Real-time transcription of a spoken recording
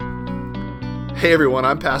Hey everyone,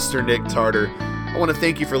 I'm Pastor Nick Tarter. I want to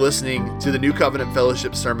thank you for listening to the New Covenant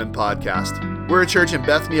Fellowship Sermon Podcast. We're a church in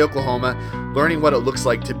Bethany, Oklahoma, learning what it looks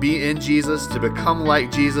like to be in Jesus, to become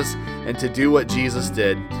like Jesus, and to do what Jesus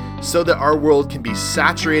did, so that our world can be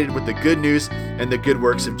saturated with the good news and the good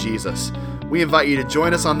works of Jesus. We invite you to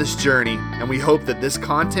join us on this journey, and we hope that this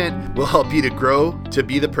content will help you to grow to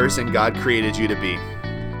be the person God created you to be.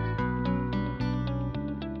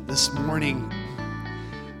 This morning,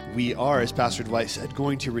 we are, as Pastor Dwight said,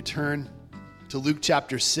 going to return to Luke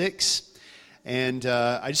chapter 6. And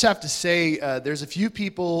I just have to say, there's a few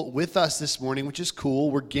people with us this morning, which is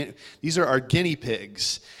cool. These are our guinea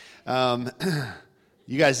pigs.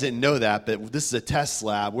 You guys didn't know that, but this is a test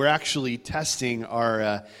lab. We're actually testing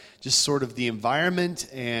our just sort of the environment,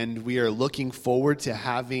 and we are looking forward to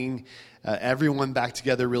having everyone back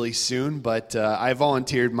together really soon. But I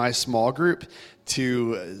volunteered my small group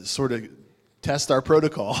to sort of test our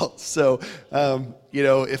protocol. So,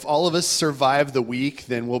 if all of us survive the week,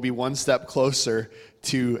 then we'll be one step closer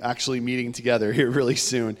to actually meeting together here really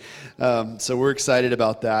soon. So we're excited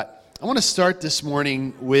about that. I want to start this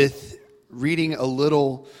morning with reading a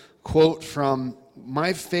little quote from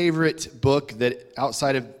my favorite book that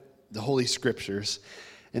outside of the Holy Scriptures,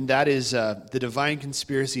 and that is The Divine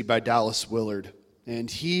Conspiracy by Dallas Willard. And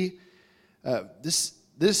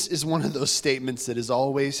This is one of those statements that has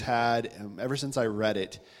always had, ever since I read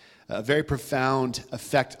it, a very profound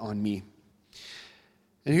effect on me.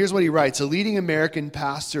 And here's what he writes. A leading American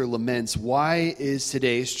pastor laments, why is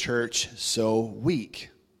today's church so weak?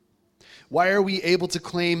 Why are we able to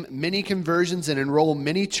claim many conversions and enroll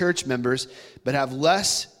many church members, but have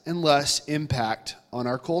less and less impact on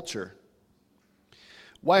our culture?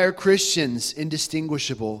 Why are Christians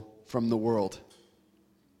indistinguishable from the world?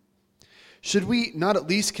 Should we not at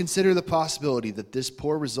least consider the possibility that this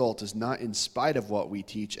poor result is not in spite of what we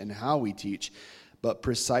teach and how we teach, but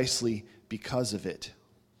precisely because of it?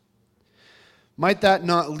 Might that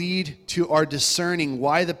not lead to our discerning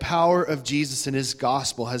why the power of Jesus and his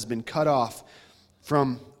gospel has been cut off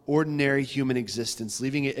from ordinary human existence,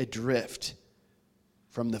 leaving it adrift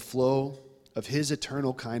from the flow of his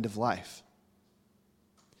eternal kind of life?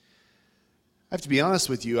 I have to be honest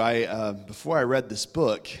with you, before I read this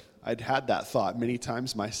book, I'd had that thought many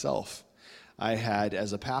times myself. I had,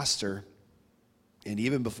 as a pastor, and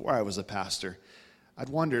even before I was a pastor, I'd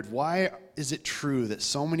wondered, why is it true that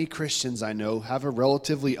so many Christians I know have a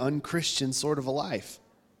relatively unchristian sort of a life?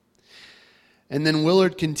 And then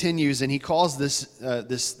Willard continues, and he calls this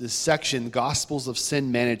section Gospels of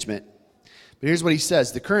Sin Management. But here's what he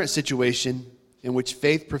says. The current situation in which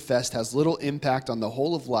faith professed has little impact on the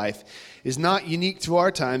whole of life is not unique to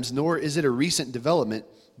our times, nor is it a recent development,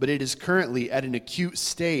 but it is currently at an acute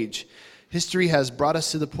stage. History has brought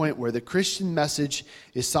us to the point where the Christian message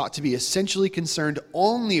is thought to be essentially concerned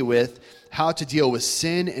only with how to deal with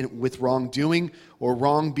sin and with wrongdoing or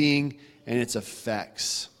wrong being and its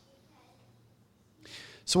effects.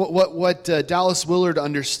 So what Dallas Willard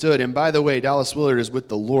understood, and by the way, Dallas Willard is with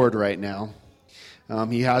the Lord right now.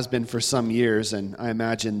 He has been for some years, and I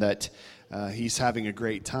imagine that he's having a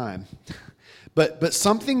great time. But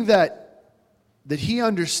something that he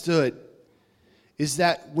understood is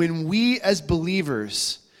that when we as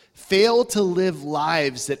believers fail to live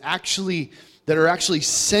lives that are actually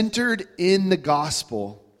centered in the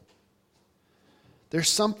gospel, there's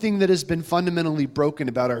something that has been fundamentally broken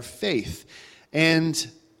about our faith. And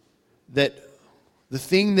that the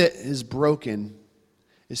thing that is broken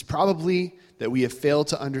is probably that we have failed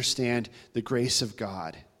to understand the grace of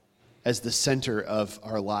God as the center of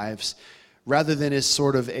our lives, rather than as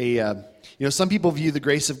sort of some people view the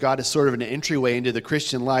grace of God as sort of an entryway into the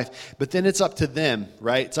Christian life, but then it's up to them,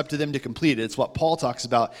 right? It's up to them to complete it. It's what Paul talks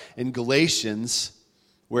about in Galatians,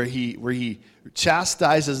 where he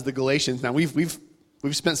chastises the Galatians. Now, we've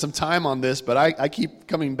spent some time on this, but I keep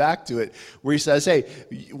coming back to it, where he says, hey,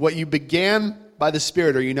 what you began by the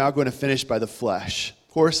Spirit, are you now going to finish by the flesh?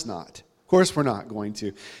 Of course not. Of course we're not going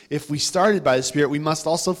to. If we started by the Spirit, we must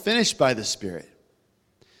also finish by the Spirit.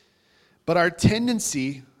 But our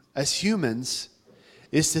tendency as humans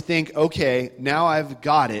is to think, okay, now I've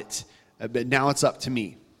got it, but now it's up to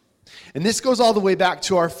me. And this goes all the way back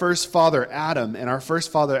to our first father, Adam, and our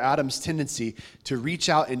first father, Adam's tendency to reach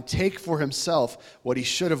out and take for himself what he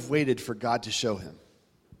should have waited for God to show him.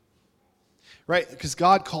 Right? Because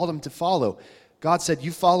God called him to follow. God said,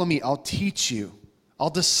 you follow me, I'll teach you. I'll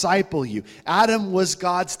disciple you. Adam was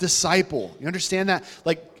God's disciple. You understand that?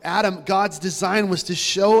 Like Adam, God's design was to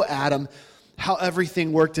show Adam how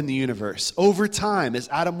everything worked in the universe over time as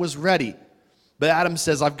Adam was ready. But Adam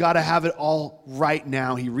says, I've got to have it all right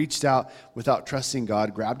now. He reached out without trusting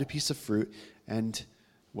God, grabbed a piece of fruit, And,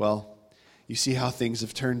 well, you see how things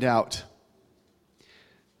have turned out.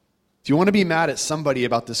 If you want to be mad at somebody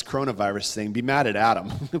about this coronavirus thing, be mad at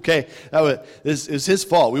Adam, okay? It was his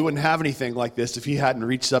fault. We wouldn't have anything like this if he hadn't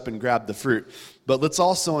reached up and grabbed the fruit. But let's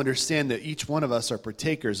also understand that each one of us are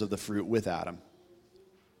partakers of the fruit with Adam.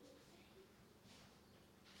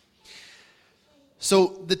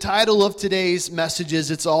 So the title of today's message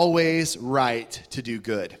is It's Always Right to Do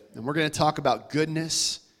Good. And we're going to talk about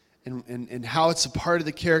goodness and how it's a part of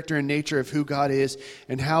the character and nature of who God is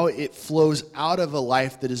and how it flows out of a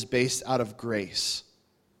life that is based out of grace.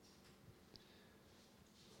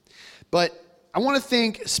 But I want to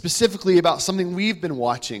think specifically about something we've been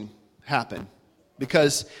watching happen.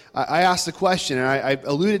 Because I asked the question, and I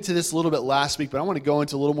alluded to this a little bit last week, but I want to go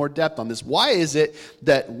into a little more depth on this. Why is it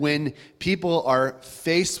that when people are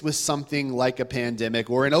faced with something like a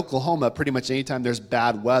pandemic, or in Oklahoma, pretty much anytime there's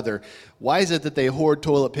bad weather, why is it that they hoard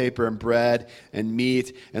toilet paper and bread and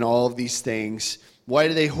meat and all of these things? Why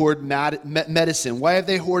do they hoard medicine? Why have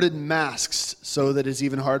they hoarded masks so that it's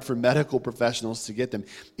even hard for medical professionals to get them?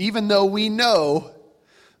 Even though we know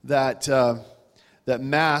that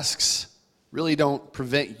masks really don't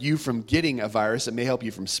prevent you from getting a virus. It may help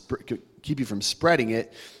you keep you from spreading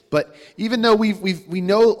it. But even though we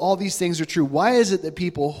know all these things are true, why is it that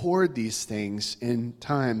people hoard these things in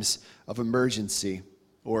times of emergency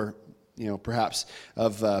or, perhaps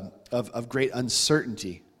of great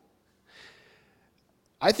uncertainty?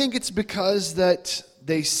 I think it's because that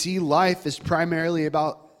they see life as primarily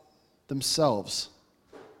about themselves.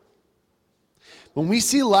 When we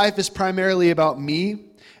see life as primarily about me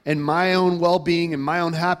and my own well-being and my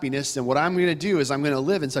own happiness, and what I'm going to do is I'm going to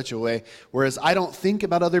live in such a way whereas I don't think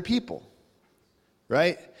about other people,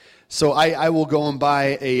 right? So I will go and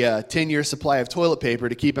buy a 10-year supply of toilet paper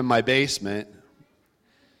to keep in my basement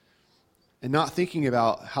and not thinking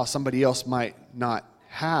about how somebody else might not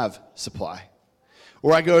have supply.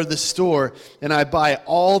 Or I go to the store and I buy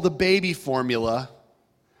all the baby formula,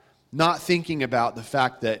 not thinking about the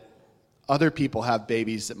fact that other people have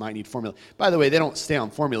babies that might need formula. By the way, they don't stay on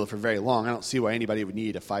formula for very long. I don't see why anybody would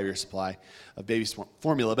need a 5-year supply of baby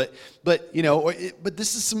formula. But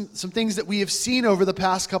this is some things that we have seen over the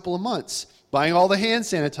past couple of months. Buying all the hand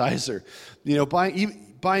sanitizer,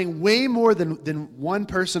 buying way more than one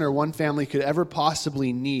person or one family could ever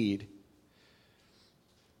possibly need,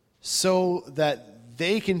 so that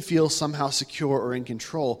they can feel somehow secure or in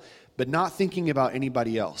control, but not thinking about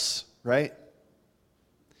anybody else, right?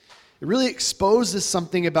 It really exposes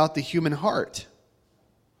something about the human heart.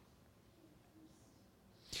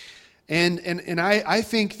 And I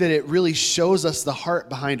think that it really shows us the heart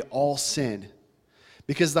behind all sin.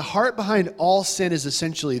 Because the heart behind all sin is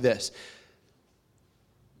essentially this: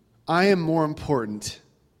 I am more important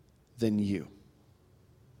than you.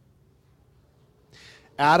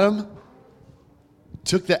 Adam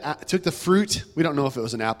took the fruit. We don't know if it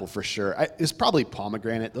was an apple for sure. It's probably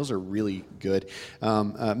pomegranate. Those are really good.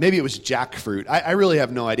 Maybe it was jackfruit. I really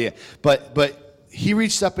have no idea. But he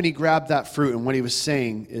reached up and he grabbed that fruit, and what he was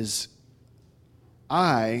saying is,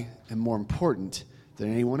 I am more important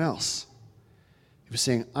than anyone else. He was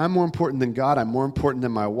saying, I'm more important than God. I'm more important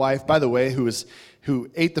than my wife. By the way, who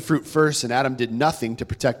ate the fruit first, and Adam did nothing to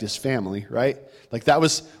protect his family, right? Like that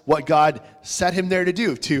was what God set him there to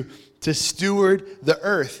do, to steward the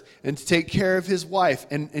earth and to take care of his wife.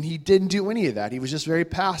 And he didn't do any of that. He was just very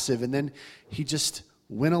passive. And then he just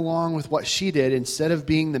went along with what she did. Instead of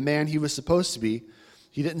being the man he was supposed to be,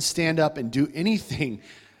 he didn't stand up and do anything.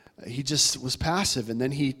 He just was passive. And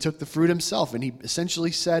then he took the fruit himself. And he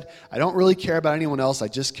essentially said, I don't really care about anyone else. I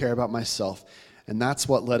just care about myself. And that's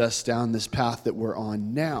what led us down this path that we're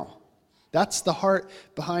on now. That's the heart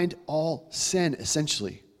behind all sin,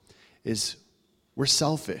 essentially, is we're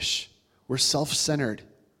selfish. We're self-centered.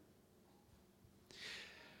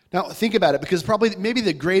 Now, think about it, because maybe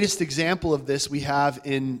the greatest example of this we have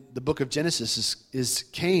in the book of Genesis is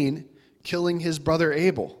Cain killing his brother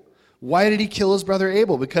Abel. Why did he kill his brother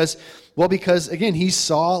Abel? Because, again, he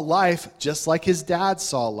saw life just like his dad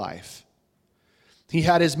saw life. He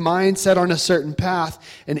had his mind set on a certain path,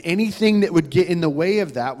 and anything that would get in the way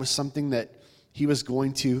of that was something that he was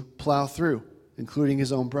going to plow through, including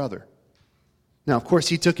his own brother. Now, of course,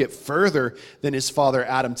 he took it further than his father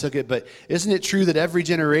Adam took it, but isn't it true that every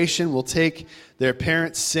generation will take their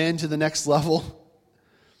parents' sin to the next level?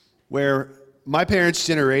 Where my parents'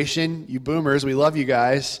 generation, you boomers, we love you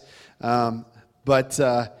guys, but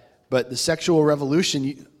the sexual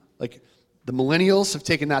revolution, like the millennials have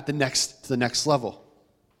taken that to the next level.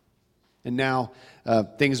 And now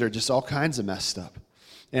things are just all kinds of messed up.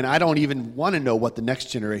 And I don't even want to know what the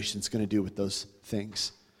next generation is going to do with those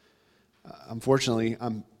things. Unfortunately,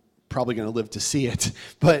 I'm probably going to live to see it.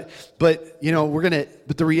 But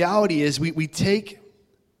the reality is we take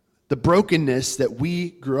the brokenness that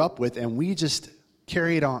we grew up with and we just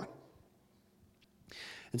carry it on.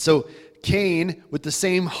 And so Cain, with the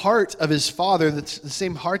same heart of his father, the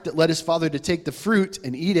same heart that led his father to take the fruit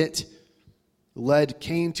and eat it, led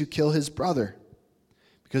Cain to kill his brother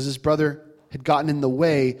because his brother had gotten in the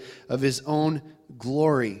way of his own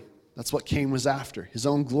glory. That's what Cain was after, his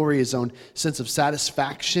own glory, his own sense of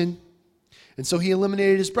satisfaction. And so he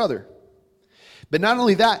eliminated his brother. But not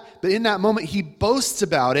only that, but in that moment he boasts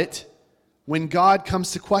about it when God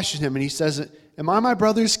comes to question him and he says, am I my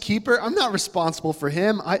brother's keeper? I'm not responsible for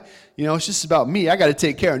him. It's just about me. I got to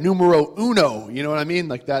take care of numero uno. You know what I mean?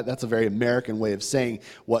 Like that. That's a very American way of saying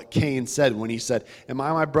what Cain said when he said, am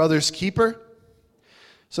I my brother's keeper?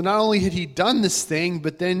 So not only had he done this thing,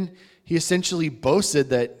 but then he essentially boasted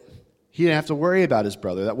that he didn't have to worry about his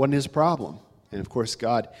brother. That wasn't his problem. And of course,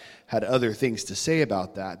 God had other things to say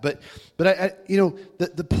about that. But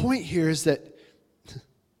the point here is that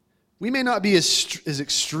we may not be as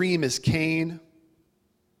extreme as Cain.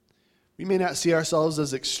 We may not see ourselves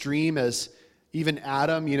as extreme as even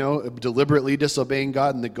Adam, deliberately disobeying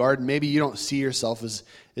God in the garden. Maybe you don't see yourself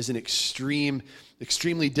as an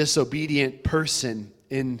extremely disobedient person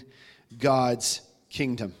in God's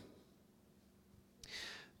kingdom.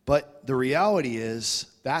 But the reality is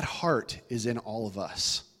that heart is in all of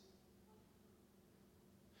us.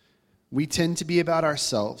 We tend to be about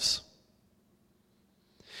ourselves.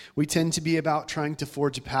 We tend to be about trying to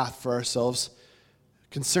forge a path for ourselves,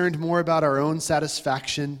 concerned more about our own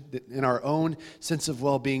satisfaction and our own sense of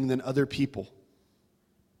well-being than other people.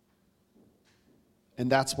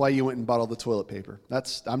 And that's why you went and bought all the toilet paper.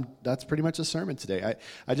 That's pretty much a sermon today.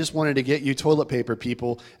 I just wanted to get you toilet paper,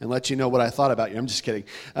 people, and let you know what I thought about you. I'm just kidding.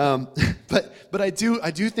 But I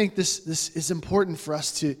do think this is important for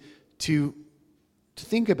us to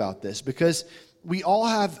think about this, because we all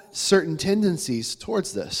have certain tendencies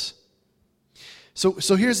towards this.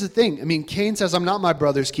 So here's the thing. I mean, Cain says, I'm not my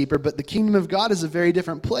brother's keeper, but the kingdom of God is a very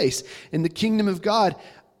different place. In the kingdom of God,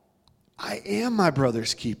 I am my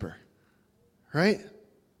brother's keeper, right?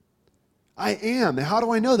 I am. And how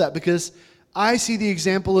do I know that? Because I see the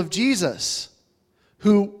example of Jesus,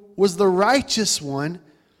 who was the righteous one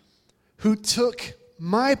who took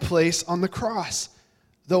my place on the cross.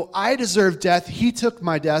 Though I deserve death, he took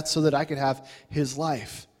my death so that I could have his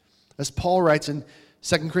life. As Paul writes in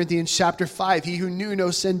 2 Corinthians chapter 5, he who knew no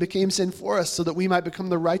sin became sin for us so that we might become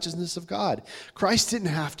the righteousness of God. Christ didn't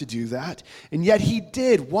have to do that, and yet he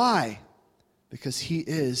did. Why? Because he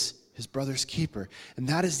is his brother's keeper. And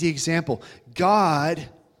that is the example. God,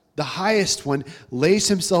 the highest one, lays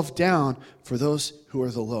himself down for those who are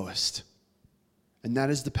the lowest. And that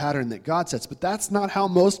is the pattern that God sets. But that's not how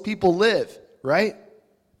most people live, right?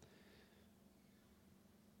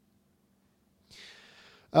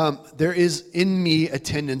 There is in me a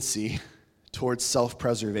tendency towards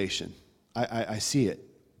self-preservation. I see it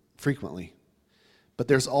frequently. But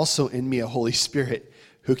there's also in me a Holy Spirit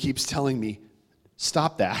who keeps telling me,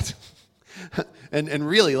 stop that. and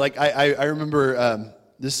really, like I remember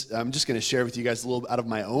this. I'm just going to share with you guys a little out of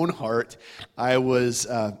my own heart. I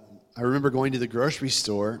remember going to the grocery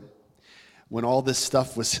store when all this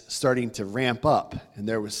stuff was starting to ramp up, and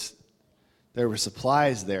there were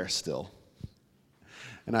supplies there still.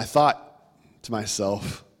 And I thought to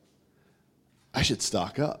myself, I should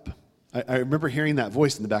stock up. I remember hearing that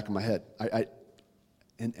voice in the back of my head.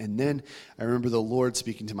 And then I remember the Lord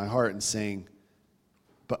speaking to my heart and saying,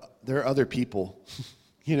 but there are other people,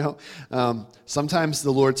 Sometimes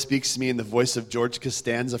the Lord speaks to me in the voice of George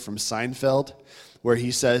Costanza from Seinfeld, where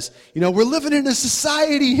he says, we're living in a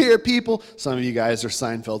society here, people. Some of you guys are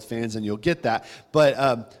Seinfeld fans and you'll get that.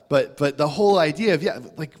 But the whole idea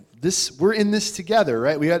of, this, we're in this together,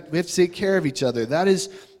 right? We have to take care of each other. That is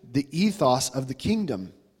the ethos of the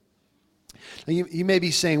kingdom. Now you may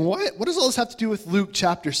be saying, what does all this have to do with Luke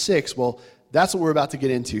chapter 6? Well, that's what we're about to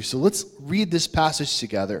get into. So let's read this passage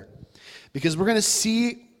together, because we're going to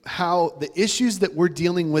see how the issues that we're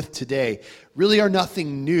dealing with today really are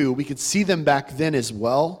nothing new. We could see them back then as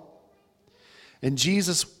well. And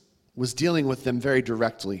Jesus was dealing with them very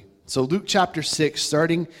directly. So Luke chapter 6,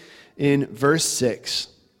 starting in verse 6.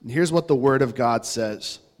 And here's what the Word of God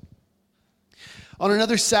says. On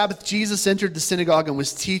another Sabbath, Jesus entered the synagogue and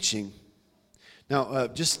was teaching. Now,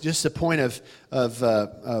 just a point of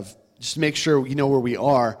just to make sure you know where we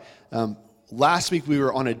are. Last week we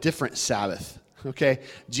were on a different Sabbath. Okay,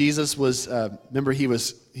 Jesus was. Remember, he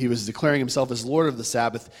was declaring himself as Lord of the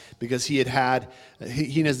Sabbath because he and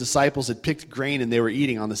his disciples had picked grain and they were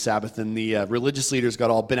eating on the Sabbath, and the religious leaders got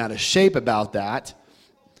all bent out of shape about that.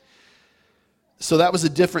 So that was a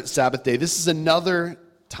different Sabbath day. This is another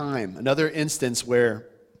time, another instance where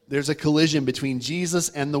there's a collision between Jesus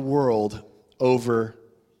and the world over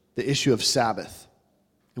the issue of Sabbath.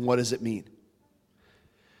 And what does it mean?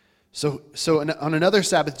 So on another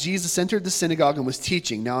Sabbath, Jesus entered the synagogue and was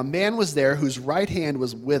teaching. Now a man was there whose right hand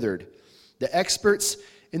was withered. The experts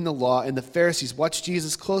in the law and the Pharisees watched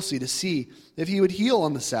Jesus closely to see if he would heal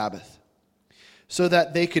on the Sabbath, so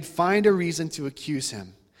that they could find a reason to accuse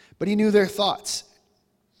him. But he knew their thoughts.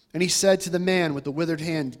 And he said to the man with the withered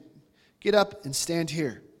hand, "Get up and stand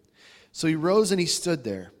here." So he rose and he stood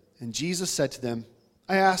there. And Jesus said to them,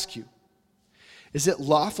 "I ask you, is it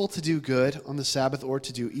lawful to do good on the Sabbath or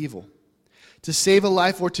to do evil? To save a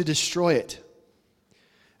life or to destroy it?"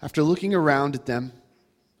 After looking around at them,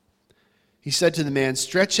 he said to the man,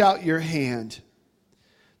 "Stretch out your hand."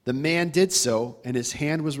 The man did so, and his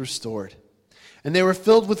hand was restored. And they were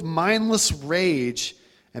filled with mindless rage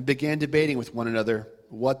and began debating with one another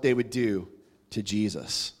what they would do to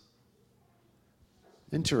Jesus.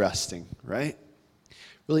 Interesting, right?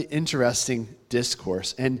 Really interesting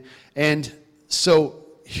discourse. And so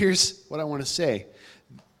here's what I want to say.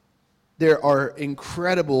 There are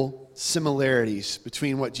incredible similarities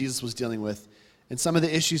between what Jesus was dealing with and some of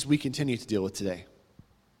the issues we continue to deal with today.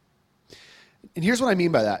 And here's what I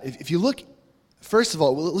mean by that. If you look, first of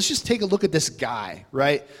all, let's just take a look at this guy,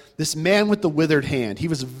 right? This man with the withered hand. He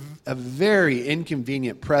was a very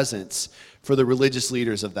inconvenient presence for the religious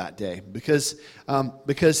leaders of that day because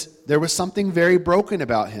there was something very broken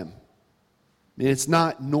about him. I mean, it's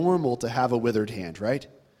not normal to have a withered hand, right?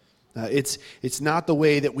 It's not the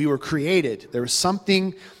way that we were created. There was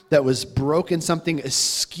something that was broken, something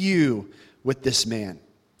askew with this man.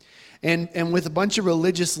 And with a bunch of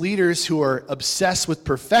religious leaders who are obsessed with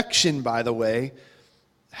perfection, by the way,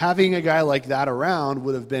 having a guy like that around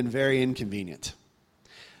would have been very inconvenient.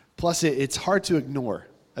 Plus, it's hard to ignore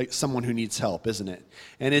someone who needs help, isn't it?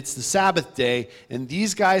 And it's the Sabbath day, and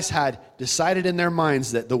these guys had decided in their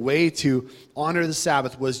minds that the way to honor the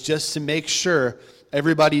Sabbath was just to make sure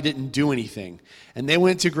everybody didn't do anything. And they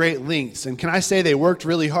went to great lengths. And can I say they worked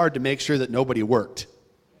really hard to make sure that nobody worked?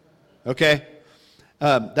 Okay?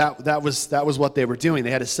 That was what they were doing.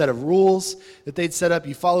 They had a set of rules that they'd set up.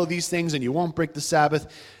 You follow these things and you won't break the Sabbath,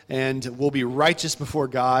 and we'll be righteous before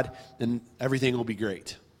God, and everything will be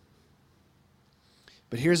great.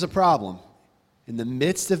 But here's a problem. In the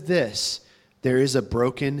midst of this, there is a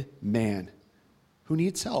broken man who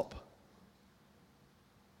needs help.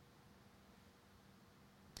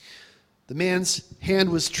 The man's hand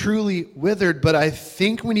was truly withered, but I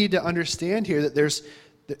think we need to understand here that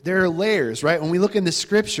there are layers, right? When we look in the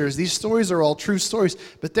scriptures, these stories are all true stories,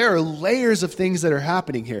 but there are layers of things that are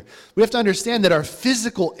happening here. We have to understand that our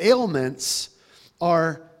physical ailments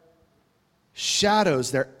are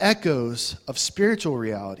shadows, they're echoes of spiritual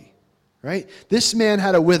reality, right? This man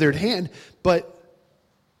had a withered hand, but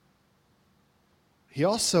he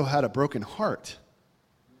also had a broken heart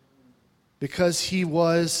because he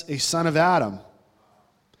was a son of Adam.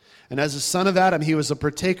 And as a son of Adam, he was a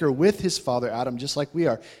partaker with his father Adam, just like we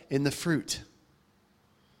are, in the fruit.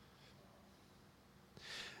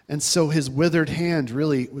 And so his withered hand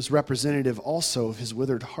really was representative also of his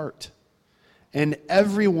withered heart. And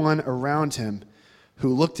everyone around him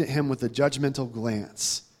who looked at him with a judgmental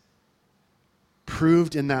glance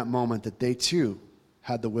proved in that moment that they too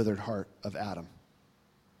had the withered heart of Adam.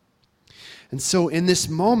 And so in this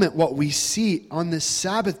moment, what we see on this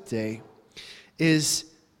Sabbath day is,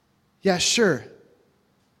 yeah, sure,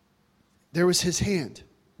 there was his hand.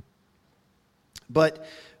 But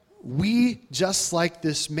we, just like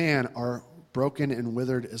this man, are broken and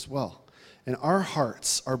withered as well. And our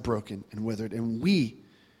hearts are broken and withered, and we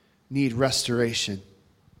need restoration.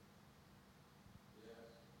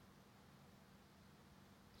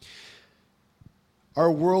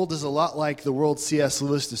 Our world is a lot like the world C.S.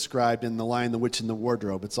 Lewis described in The Lion, the Witch, and the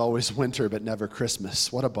Wardrobe. It's always winter, but never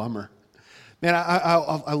Christmas. What a bummer. Man,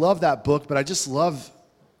 I love that book, but I just love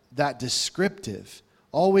that descriptive.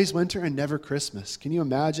 Always winter and never Christmas. Can you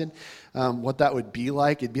imagine what that would be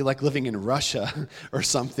like? It'd be like living in Russia or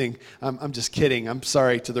something. I'm just kidding. I'm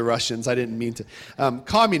sorry to the Russians. I didn't mean to.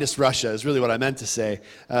 Communist Russia is really what I meant to say.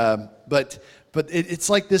 But it's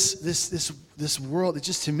like this world. It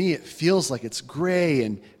just, to me, it feels like it's gray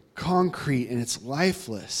and concrete and it's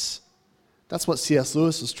lifeless. That's what C.S.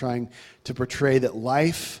 Lewis was trying to portray, that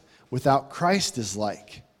life without Christ is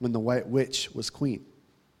like when the White Witch was queen.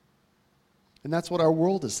 And that's what our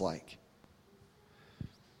world is like.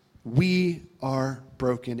 We are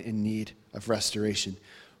broken in need of restoration,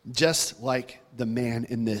 just like the man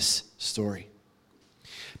in this story.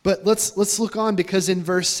 But let's look on, because in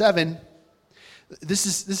verse 7, this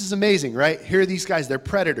is amazing, right? Here are these guys, they're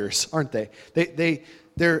predators, aren't they?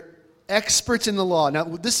 They're experts in the law. Now,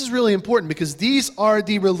 this is really important because these are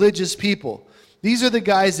the religious people. These are the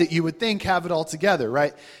guys that you would think have it all together,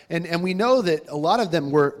 right? And we know that a lot of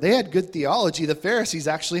them they had good theology. The Pharisees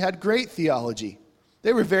actually had great theology.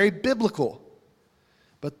 They were very biblical.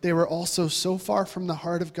 But they were also so far from the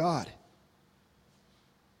heart of God.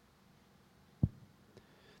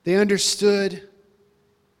 They understood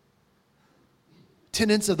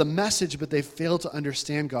tenets of the message, but they failed to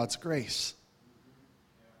understand God's grace.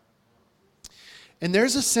 And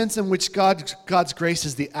there's a sense in which God's grace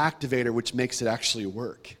is the activator, which makes it actually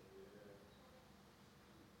work.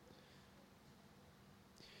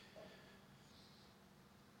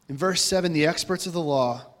 In verse 7, the experts of the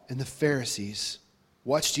law and the Pharisees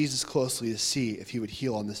watched Jesus closely to see if he would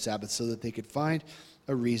heal on the Sabbath so that they could find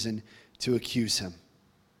a reason to accuse him.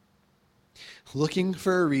 Looking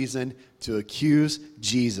for a reason to accuse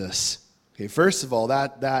Jesus. Okay, first of all,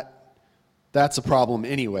 that's a problem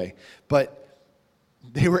anyway. But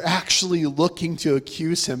they were actually looking to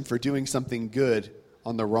accuse him for doing something good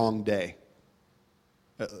on the wrong day,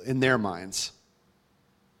 in their minds.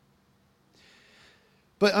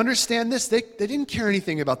 But understand this, they didn't care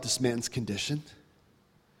anything about this man's condition.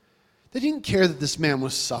 They didn't care that this man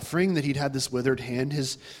was suffering, that he'd had this withered hand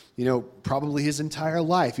probably his entire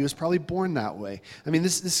life. He was probably born that way. I mean,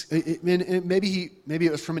 maybe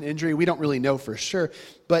it was from an injury. We don't really know for sure.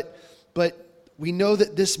 But we know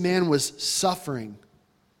that this man was suffering.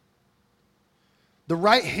 The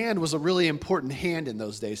right hand was a really important hand in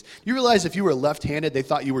those days. You realize if you were left-handed, they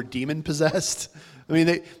thought you were demon-possessed? I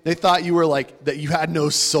mean, they thought you were that you had no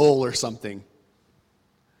soul or something.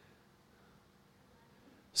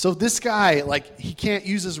 So this guy, he can't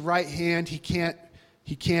use his right hand. He can't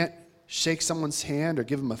shake someone's hand or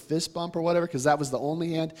give him a fist bump or whatever, because that was the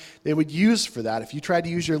only hand they would use for that. If you tried to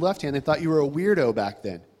use your left hand, they thought you were a weirdo back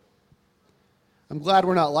then. I'm glad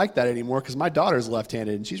we're not like that anymore, because my daughter's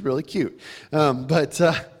left-handed and she's really cute. But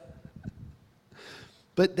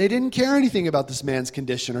they didn't care anything about this man's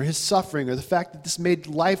condition or his suffering or the fact that this made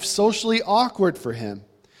life socially awkward for him.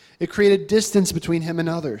 It created distance between him and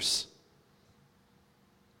others.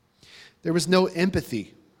 There was no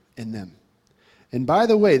empathy in them. And by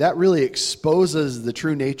the way, that really exposes the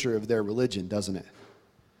true nature of their religion, doesn't it?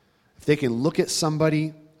 If they can look at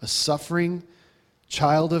somebody, a suffering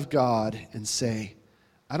child of God, and say,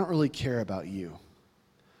 I don't really care about you.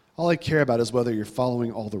 All I care about is whether you're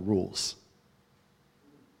following all the rules.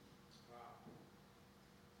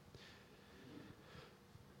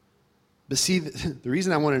 But see, the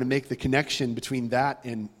reason I wanted to make the connection between that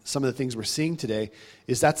and some of the things we're seeing today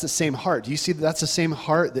is that's the same heart. Do you see that that's the same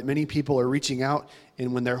heart that many people are reaching out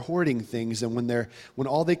in when they're hoarding things and when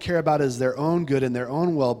all they care about is their own good and their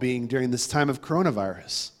own well-being during this time of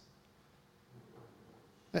coronavirus?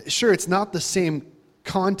 Sure, it's not the same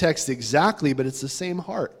context exactly, but it's the same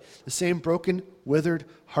heart, the same broken, withered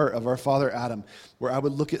heart of our father Adam, where I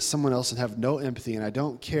would look at someone else and have no empathy, and I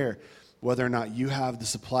don't care whether or not you have the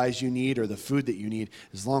supplies you need or the food that you need,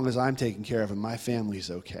 as long as I'm taken care of and my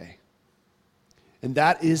family's okay. And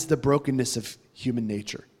that is the brokenness of human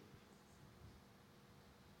nature.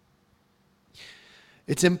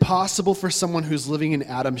 It's impossible for someone who's living in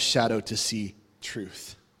Adam's shadow to see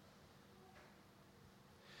truth.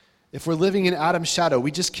 If we're living in Adam's shadow,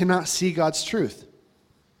 we just cannot see God's truth.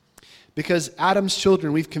 Because Adam's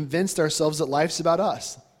children, we've convinced ourselves that life's about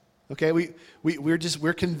us. Okay,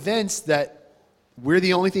 we're convinced that we're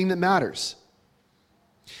the only thing that matters.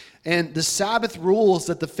 And the Sabbath rules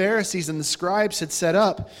that the Pharisees and the scribes had set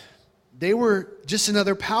up, they were just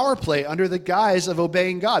another power play under the guise of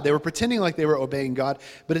obeying God. They were pretending like they were obeying God,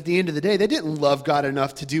 but at the end of the day, they didn't love God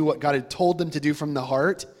enough to do what God had told them to do from the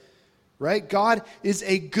heart. Right? God is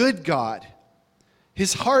a good God.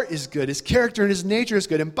 His heart is good. His character and his nature is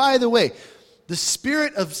good. And by the way, the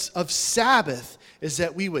spirit of Sabbath is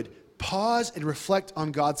that we would pause and reflect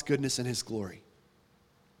on God's goodness and his glory.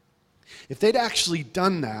 If they'd actually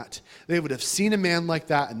done that, they would have seen a man like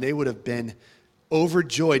that and they would have been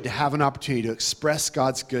overjoyed to have an opportunity to express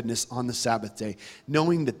God's goodness on the Sabbath day,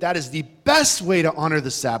 knowing that that is the best way to honor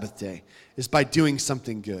the Sabbath day, is by doing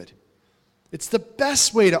something good. It's the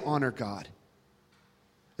best way to honor God.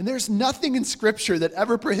 And there's nothing in Scripture that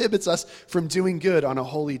ever prohibits us from doing good on a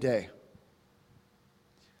holy day.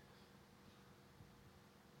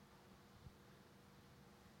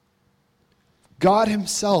 God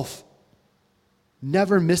himself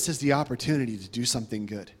never misses the opportunity to do something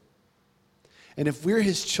good. And if we're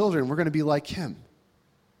his children, we're going to be like him.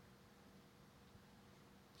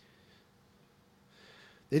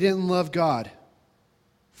 They didn't love God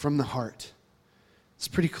from the heart. It's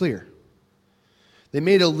pretty clear. They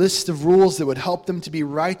made a list of rules that would help them to be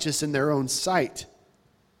righteous in their own sight.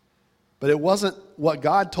 But it wasn't what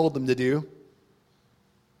God told them to do.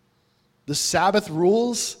 The Sabbath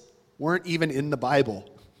rules weren't even in the Bible.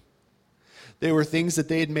 They were things that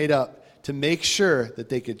they had made up to make sure that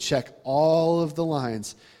they could check all of the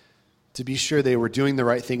lines to be sure they were doing the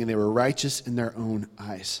right thing and they were righteous in their own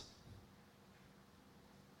eyes.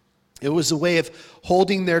 It was a way of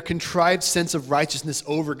holding their contrived sense of righteousness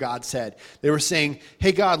over God's head. They were saying,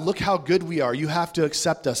 hey, God, look how good we are. You have to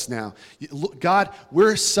accept us now. God,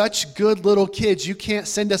 we're such good little kids. You can't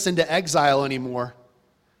send us into exile anymore.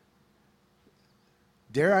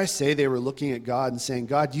 Dare I say they were looking at God and saying,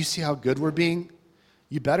 God, you see how good we're being?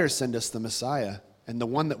 You better send us the Messiah, and the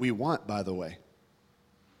one that we want, by the way.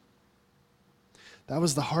 That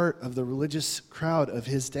was the heart of the religious crowd of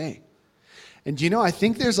his day. And I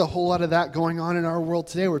think there's a whole lot of that going on in our world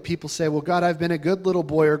today where people say, well, God, I've been a good little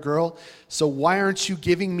boy or girl, so why aren't you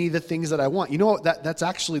giving me the things that I want? That's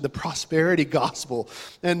actually the prosperity gospel.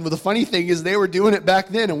 And the funny thing is they were doing it back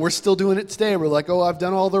then, and we're still doing it today. We're like, oh, I've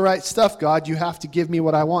done all the right stuff, God. You have to give me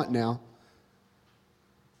what I want now.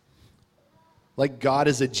 Like God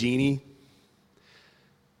is a genie.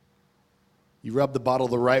 You rub the bottle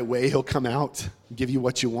the right way, he'll come out and give you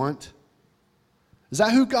what you want. Is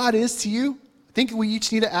that who God is to you? I think we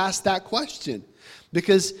each need to ask that question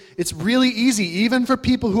because it's really easy, even for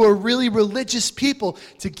people who are really religious people,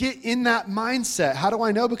 to get in that mindset. How do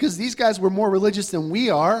I know? Because these guys were more religious than we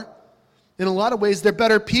are. In a lot of ways, they're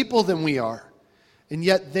better people than we are. And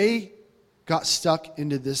yet they got stuck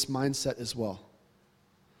into this mindset as well.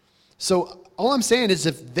 So all I'm saying is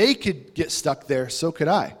if they could get stuck there, so could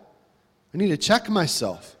I. I need to check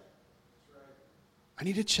myself. I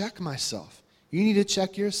need to check myself. You need to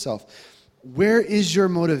check yourself. Where is your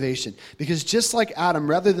motivation? Because just like Adam,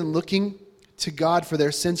 rather than looking to God for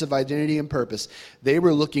their sense of identity and purpose, they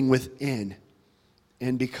were looking within.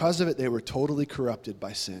 And because of it, they were totally corrupted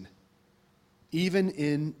by sin. Even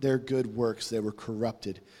in their good works, they were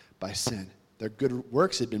corrupted by sin. Their good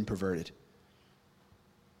works had been perverted.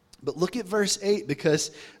 But look at verse 8 because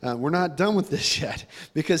we're not done with this yet.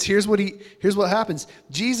 Because here's what happens.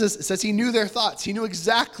 Jesus says he knew their thoughts. He knew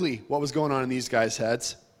exactly what was going on in these guys'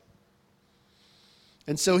 heads.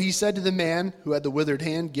 And so he said to the man who had the withered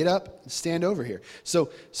hand, get up and stand over here.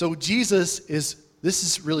 So this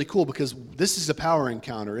is really cool because this is a power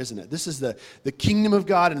encounter, isn't it? This is the kingdom of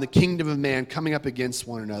God and the kingdom of man coming up against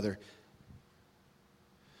one another.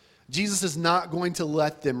 Jesus is not going to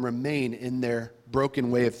let them remain in their broken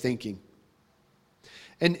way of thinking.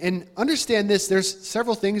 And understand this, there's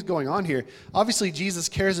several things going on here. Obviously, Jesus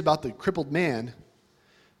cares about the crippled man,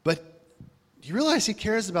 but do you realize he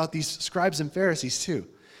cares about these scribes and Pharisees too?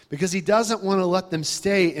 Because he doesn't want to let them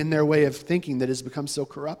stay in their way of thinking that has become so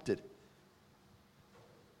corrupted.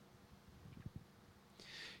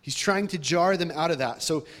 He's trying to jar them out of that.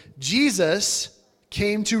 So Jesus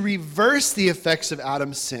came to reverse the effects of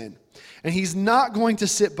Adam's sin. And he's not going to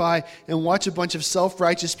sit by and watch a bunch of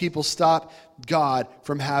self-righteous people stop God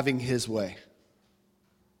from having his way.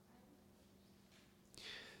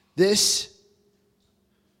 This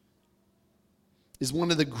is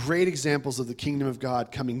one of the great examples of the kingdom of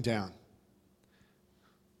God coming down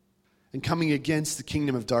and coming against the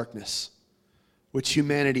kingdom of darkness, which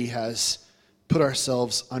humanity has put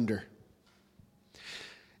ourselves under.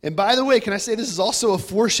 And by the way, can I say this is also a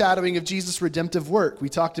foreshadowing of Jesus' redemptive work? We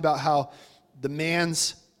talked about how the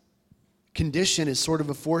man's condition is sort of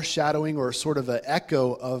a foreshadowing or sort of an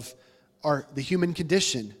echo of the human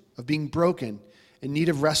condition of being broken in need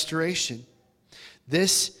of restoration.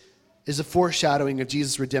 This is a foreshadowing of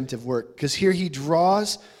Jesus' redemptive work because here he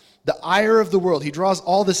draws the ire of the world. He draws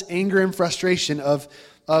all this anger and frustration of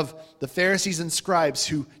the Pharisees and scribes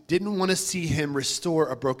who didn't want to see him restore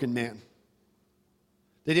a broken man.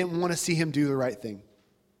 They didn't want to see him do the right thing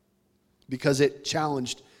because it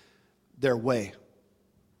challenged their way.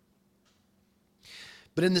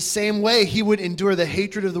 But in the same way, he would endure the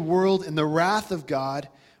hatred of the world and the wrath of God,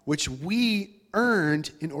 which we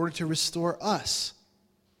earned in order to restore us.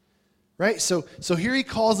 Right? So here he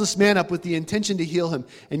calls this man up with the intention to heal him.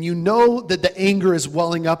 And you know that the anger is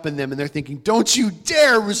welling up in them and they're thinking, don't you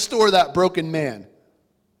dare restore that broken man.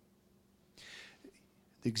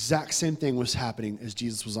 The exact same thing was happening as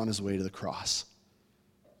Jesus was on his way to the cross.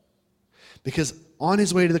 Because on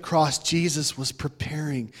his way to the cross, Jesus was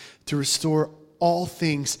preparing to restore all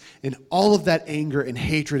things, and all of that anger and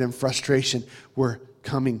hatred and frustration were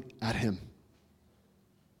coming at him.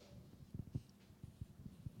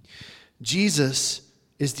 Jesus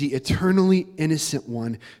is the eternally innocent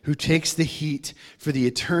one who takes the heat for the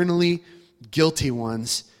eternally guilty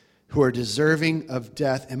ones who are deserving of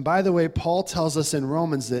death. And by the way, Paul tells us in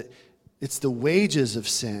Romans that it's the wages of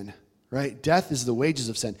sin, right? Death is the wages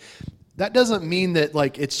of sin. That doesn't mean that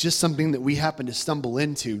it's just something that we happen to stumble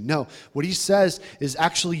into. No, what he says is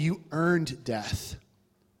actually you earned death.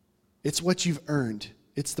 It's what you've earned.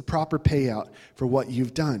 It's the proper payout for what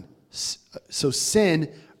you've done. So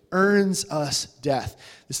sin earns us death.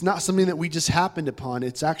 It's not something that we just happened upon.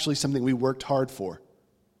 It's actually something we worked hard for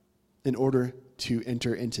in order to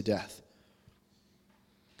enter into death.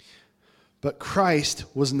 But Christ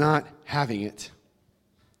was not having it.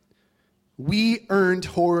 We earned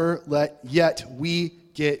horror, yet we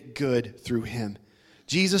get good through him.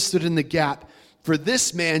 Jesus stood in the gap for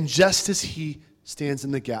this man just as he stands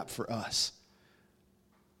in the gap for us.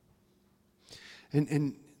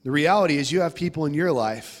 And the reality is you have people in your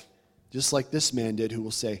life, just like this man did, who will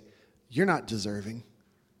say, you're not deserving.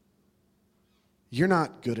 You're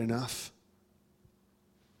not good enough.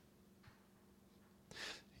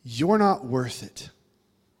 You're not worth it.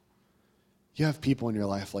 You have people in your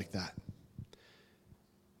life like that.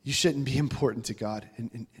 You shouldn't be important to God.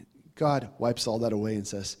 And God wipes all that away and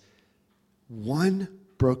says, one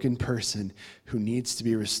broken person who needs to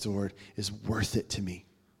be restored is worth it to me.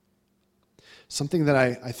 Something that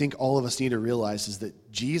I think all of us need to realize is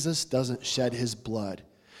that Jesus doesn't shed his blood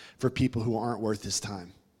for people who aren't worth his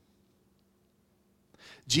time.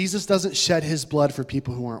 Jesus doesn't shed his blood for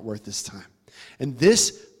people who aren't worth his time. And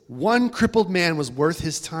this one crippled man was worth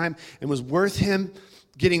his time and was worth him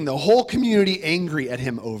getting the whole community angry at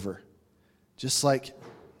him over. Just like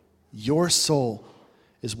your soul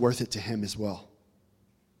is worth it to him as well.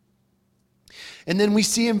 And then we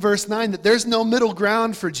see in verse 9 that there's no middle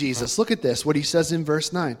ground for Jesus. Look at this, what he says in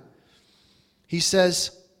verse 9. He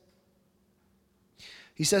says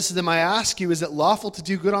to them, I ask you, is it lawful to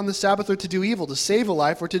do good on the Sabbath or to do evil, to save a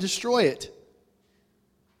life or to destroy it?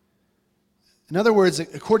 In other words,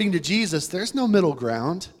 according to Jesus, there's no middle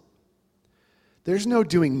ground. There's no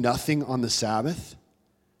doing nothing on the Sabbath.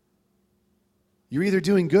 You're either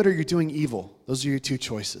doing good or you're doing evil. Those are your two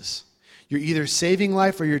choices. You're either saving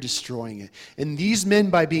life or you're destroying it. And these men,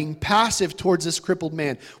 by being passive towards this crippled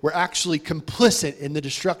man, were actually complicit in the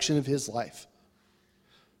destruction of his life.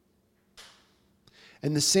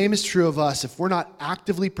 And the same is true of us. If we're not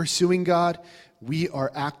actively pursuing God, we are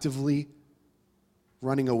actively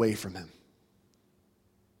running away from him.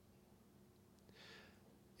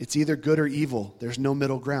 It's either good or evil. There's no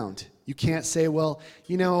middle ground. You can't say, well,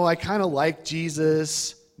 I kind of like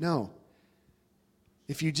Jesus. No.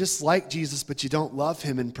 If you just like Jesus but you don't love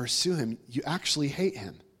him and pursue him, you actually hate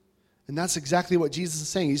him. And that's exactly what Jesus is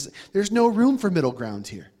saying. There's no room for middle ground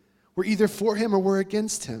here. We're either for him or we're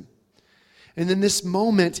against him. And in this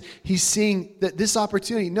moment, he's seeing that this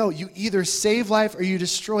opportunity, no, you either save life or you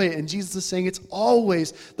destroy it. And Jesus is saying it's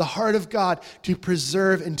always the heart of God to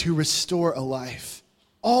preserve and to restore a life.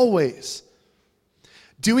 Always.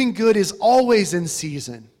 Doing good is always in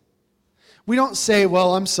season. We don't say,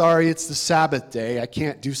 well, I'm sorry, it's the Sabbath day. I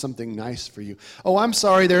can't do something nice for you. Oh, I'm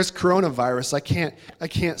sorry, there's coronavirus. I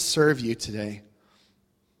can't serve you today.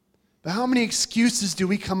 But how many excuses do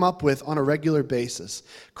we come up with on a regular basis?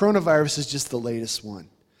 Coronavirus is just the latest one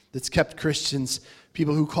that's kept Christians,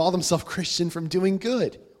 people who call themselves Christian, from doing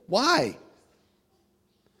good. Why?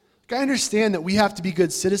 I understand that we have to be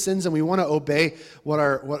good citizens and we want to obey what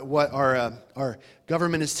our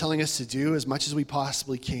government is telling us to do as much as we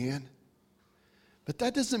possibly can. But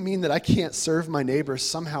that doesn't mean that I can't serve my neighbor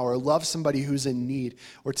somehow or love somebody who's in need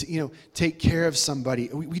or to take care of somebody.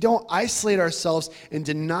 We don't isolate ourselves and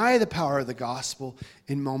deny the power of the gospel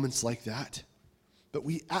in moments like that. But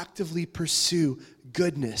we actively pursue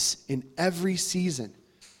goodness in every season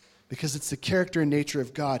because it's the character and nature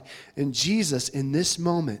of God. And Jesus, in this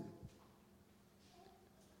moment,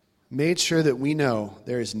 made sure that we know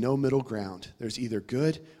there is no middle ground. There's either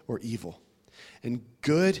good or evil. And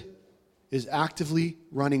good is actively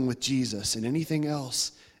running with Jesus, and anything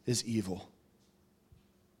else is evil.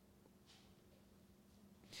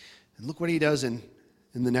 And look what he does in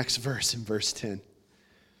the next verse, in verse 10.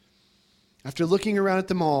 After looking around at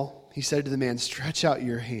them all, he said to the man, stretch out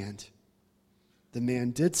your hand. The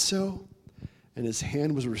man did so, and his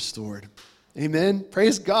hand was restored. Amen.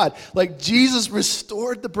 Praise God. Like Jesus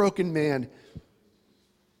restored the broken man.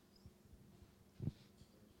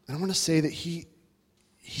 And I want to say that he's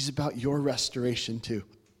about your restoration too.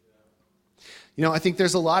 I think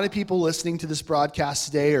there's a lot of people listening to this broadcast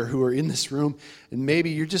today or who are in this room, and maybe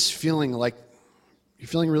you're just feeling like you're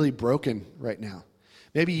feeling really broken right now.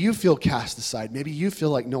 Maybe you feel cast aside. Maybe you feel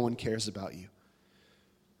like no one cares about you.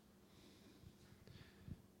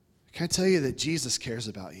 Can I tell you that Jesus cares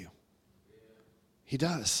about you? He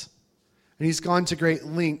does. And he's gone to great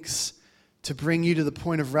lengths to bring you to the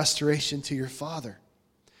point of restoration to your Father,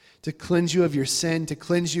 to cleanse you of your sin, to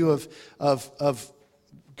cleanse you of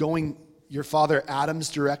going your father Adam's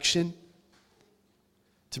direction,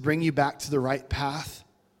 to bring you back to the right path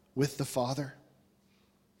with the Father.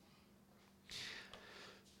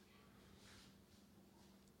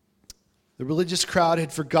 The religious crowd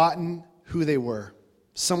had forgotten who they were.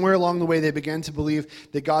 Somewhere along the way, they began to believe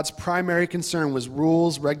that God's primary concern was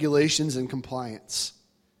rules, regulations, and compliance.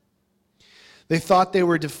 They thought they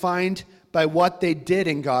were defined by what they did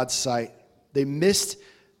in God's sight. They missed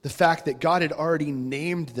the fact that God had already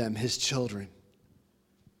named them his children.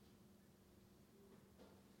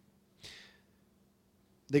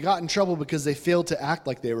 They got in trouble because they failed to act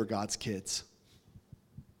like they were God's kids.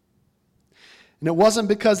 And it wasn't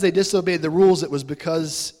because they disobeyed the rules, it was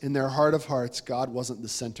because in their heart of hearts, God wasn't the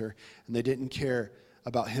center, and they didn't care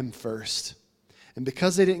about him first. And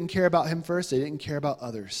because they didn't care about him first, they didn't care about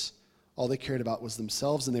others. All they cared about was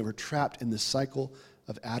themselves, and they were trapped in the cycle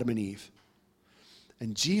of Adam and Eve.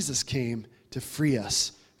 And Jesus came to free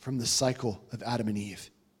us from the cycle of Adam and Eve.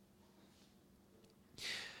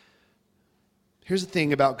 Here's the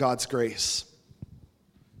thing about God's grace.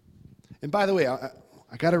 And by the way,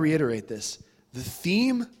 I got to reiterate this. The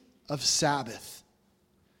theme of Sabbath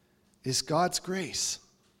is God's grace,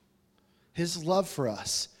 his love for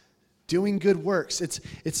us, doing good works.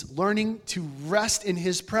 It's learning to rest in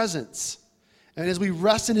his presence. And as we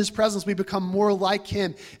rest in his presence, we become more like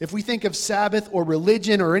him. If we think of Sabbath or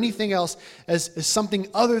religion or anything else as something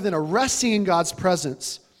other than a resting in God's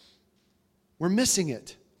presence, we're missing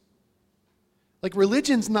it. Like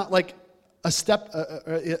religion's not like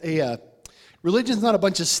religion's not a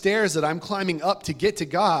bunch of stairs that I'm climbing up to get to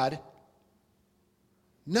God.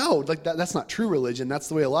 No, like that's not true religion. That's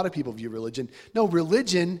the way a lot of people view religion. No,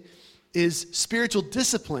 religion is spiritual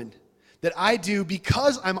discipline that I do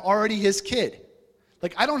because I'm already his kid.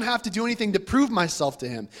 Like I don't have to do anything to prove myself to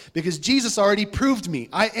him because Jesus already proved me.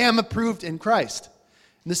 I am approved in Christ.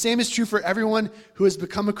 And the same is true for everyone who has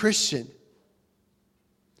become a Christian.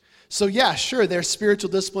 So yeah, sure, there's spiritual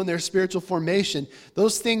discipline, there's spiritual formation.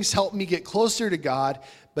 Those things help me get closer to God,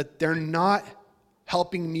 but they're not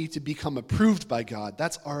helping me to become approved by God.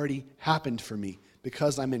 That's already happened for me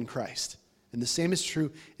because I'm in Christ. And the same is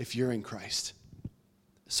true if you're in Christ.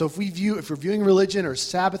 So if we're viewing religion or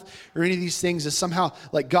Sabbath or any of these things as somehow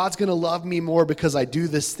like God's going to love me more because I do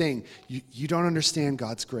this thing, you don't understand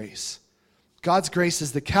God's grace. God's grace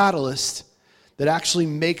is the catalyst that actually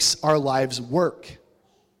makes our lives work.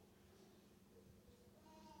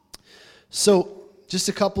 So, just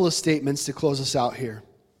a couple of statements to close us out here.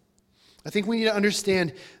 I think we need to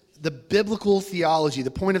understand the biblical theology, the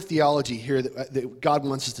point of theology here that God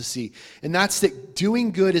wants us to see. And that's that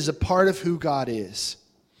doing good is a part of who God is.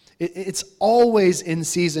 It's always in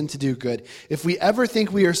season to do good. If we ever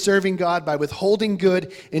think we are serving God by withholding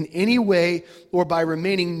good in any way or by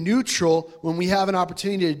remaining neutral when we have an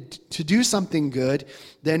opportunity to do something good,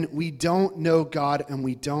 then we don't know God and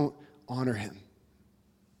we don't honor him.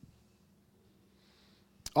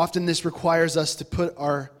 Often this requires us to put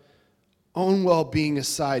our own well-being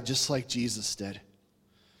aside, just like Jesus did.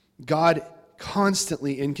 God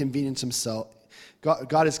constantly inconvenienced himself.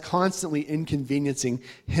 God is constantly inconveniencing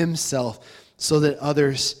himself so that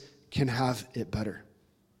others can have it better.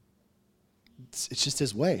 It's just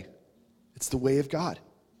his way. It's the way of God.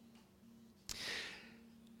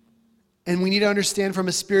 And we need to understand from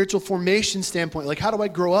a spiritual formation standpoint, like how do I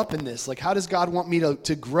grow up in this? Like how does God want me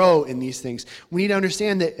to grow in these things? We need to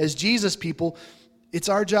understand that as Jesus people, it's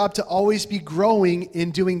our job to always be growing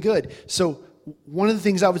in doing good. So one of the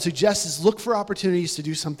things I would suggest is look for opportunities to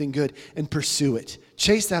do something good and pursue it.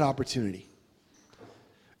 Chase that opportunity.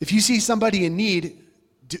 If you see somebody in need,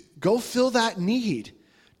 go fill that need.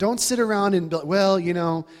 Don't sit around and be like, well,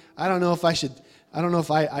 I don't know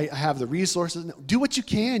if I have the resources. No, do what you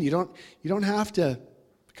can. You don't have to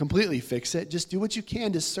completely fix it. Just do what you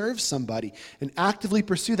can to serve somebody and actively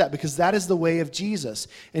pursue that because that is the way of Jesus.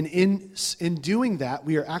 And in doing that,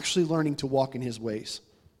 we are actually learning to walk in his ways.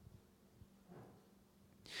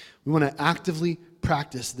 We want to actively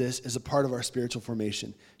practice this as a part of our spiritual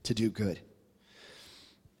formation to do good.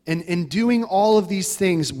 And in doing all of these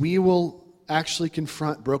things, we will actually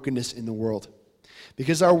confront brokenness in the world.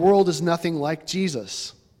 Because our world is nothing like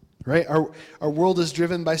Jesus, right? Our world is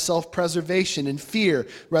driven by self-preservation and fear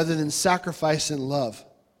rather than sacrifice and love.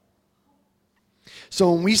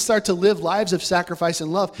 So when we start to live lives of sacrifice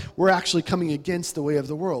and love, we're actually coming against the way of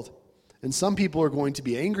the world. And some people are going to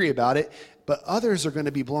be angry about it, but others are going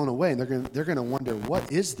to be blown away, and they're going to wonder, what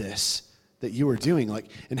is this that you are doing?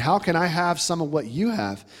 And how can I have some of what you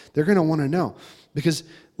have? They're going to want to know. Because,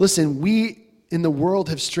 listen, we in the world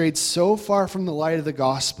have strayed so far from the light of the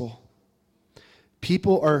gospel.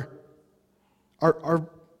 People are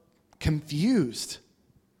confused.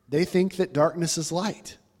 They think that darkness is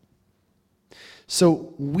light.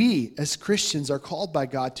 So we, as Christians, are called by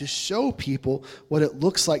God to show people what it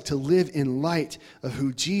looks like to live in light of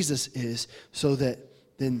who Jesus is, so that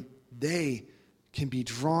then they can be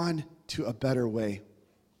drawn to a better way.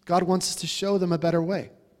 God wants us to show them a better way.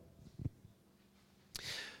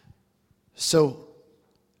 So,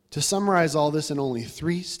 to summarize all this in only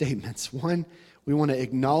 3 statements. 1, we want to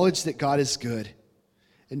acknowledge that God is good,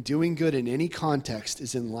 and doing good in any context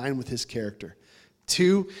is in line with his character.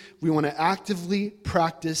 2, we want to actively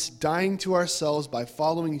practice dying to ourselves by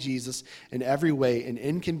following Jesus in every way and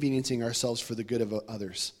inconveniencing ourselves for the good of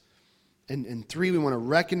others. And 3, we want to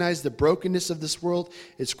recognize the brokenness of this world,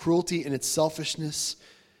 its cruelty and its selfishness,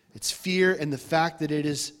 its fear, and the fact that it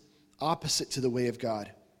is opposite to the way of God.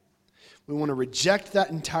 We want to reject that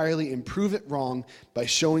entirely and prove it wrong by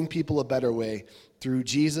showing people a better way through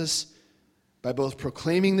Jesus, by both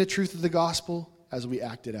proclaiming the truth of the gospel as we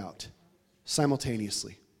act it out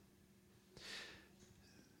simultaneously.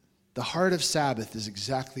 The heart of Sabbath is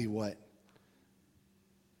exactly what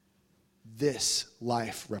this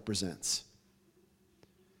life represents.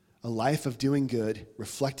 A life of doing good,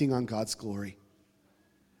 reflecting on God's glory,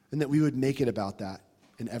 and that we would make it about that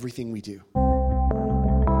in everything we do.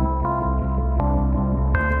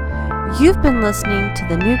 You've been listening to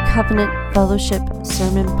the New Covenant Fellowship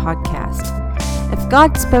Sermon Podcast. If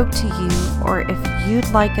God spoke to you, or if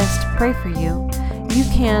you'd like us to pray for you, you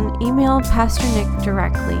can email Pastor Nick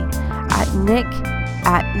directly at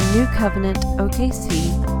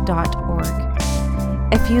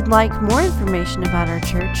nick@newcovenantokc.org. If you'd like more information about our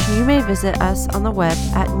church, you may visit us on the web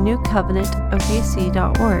at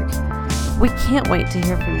newcovenantokc.org. We can't wait to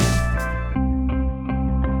hear from you.